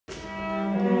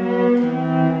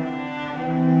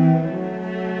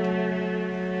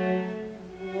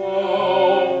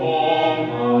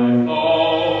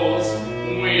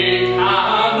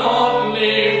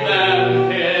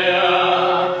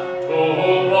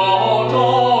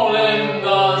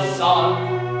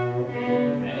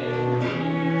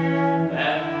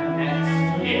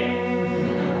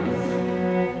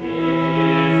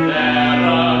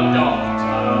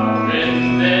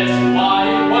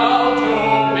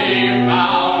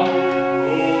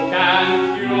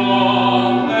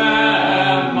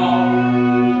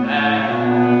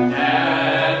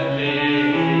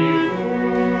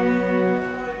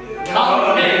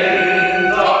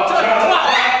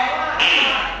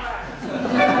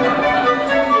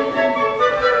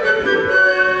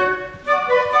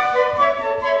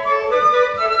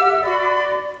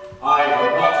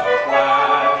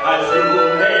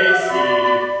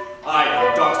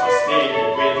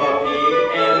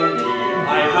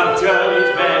have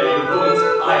journeyed many moons,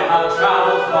 I have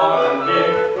travelled far and near,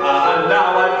 and now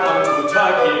I've come to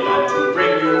Turkey land to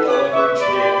bring you all good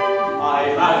cheer.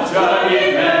 I have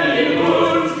journeyed many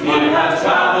moons, I have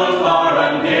travelled far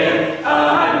and near,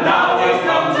 and now we've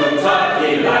come to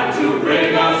Turkey land to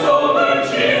bring us all good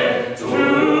cheer, to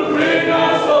bring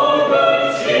us all good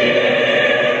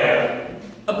cheer.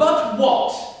 But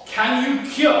what can you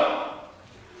cure?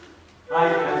 I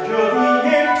can cure the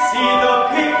ipsy, the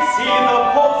pipsy, the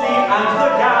palsy, and the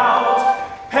gout,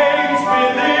 pains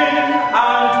within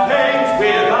and pains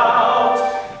without.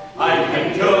 I can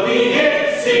cure the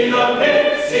ipsy, the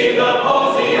pipsy, the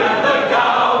palsy, and the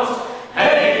gout,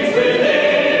 pains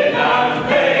within and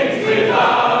pains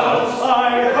without.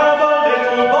 I have a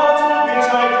little bottle which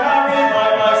I carry by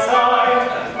my side.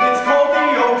 It's called the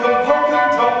oakum pokum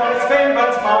drop, and it's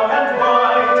famed far and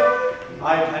wide.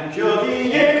 I can cure the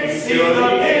ipsy, the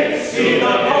pipsy,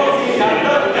 the palsy, and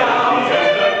the gout,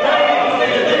 pains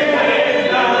within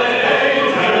and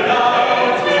pains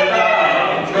without. I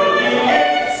can cure the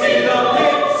ipsy, the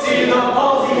pipsy, the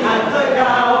palsy, and the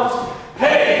gout,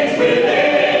 pains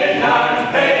within and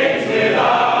pains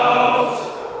without.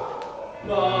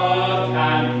 But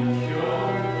can you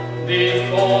cure these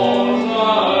falls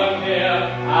are near,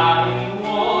 and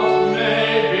what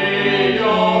may be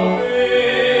your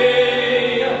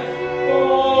fate?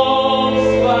 Oh,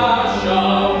 slash, a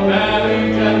very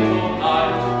gentle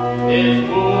knight is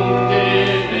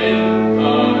wounded in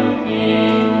her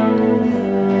knee.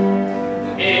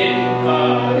 In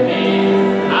her knee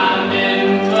and in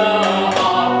her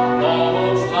heart,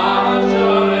 Lord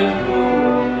Slasher is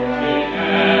wounded in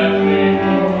every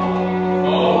part.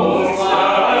 Oh,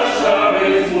 Slasher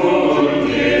is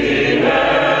wounded in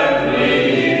every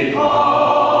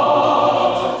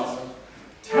part.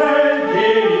 10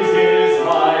 guineas is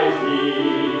my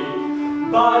fee,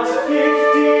 but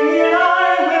 15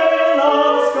 I will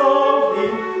ask of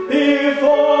thee.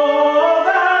 Before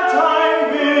that I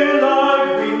will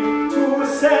agree to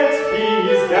set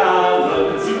these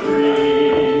gallants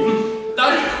free.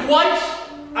 That's quite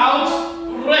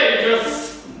outrageous.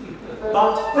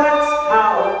 But that's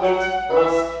how it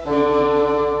must be.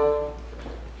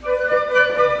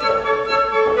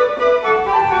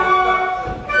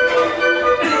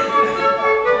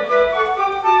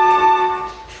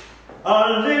 A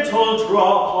little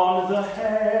drop on the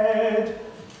head,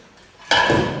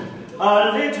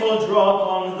 a little drop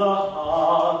on the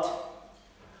heart,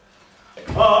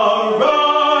 a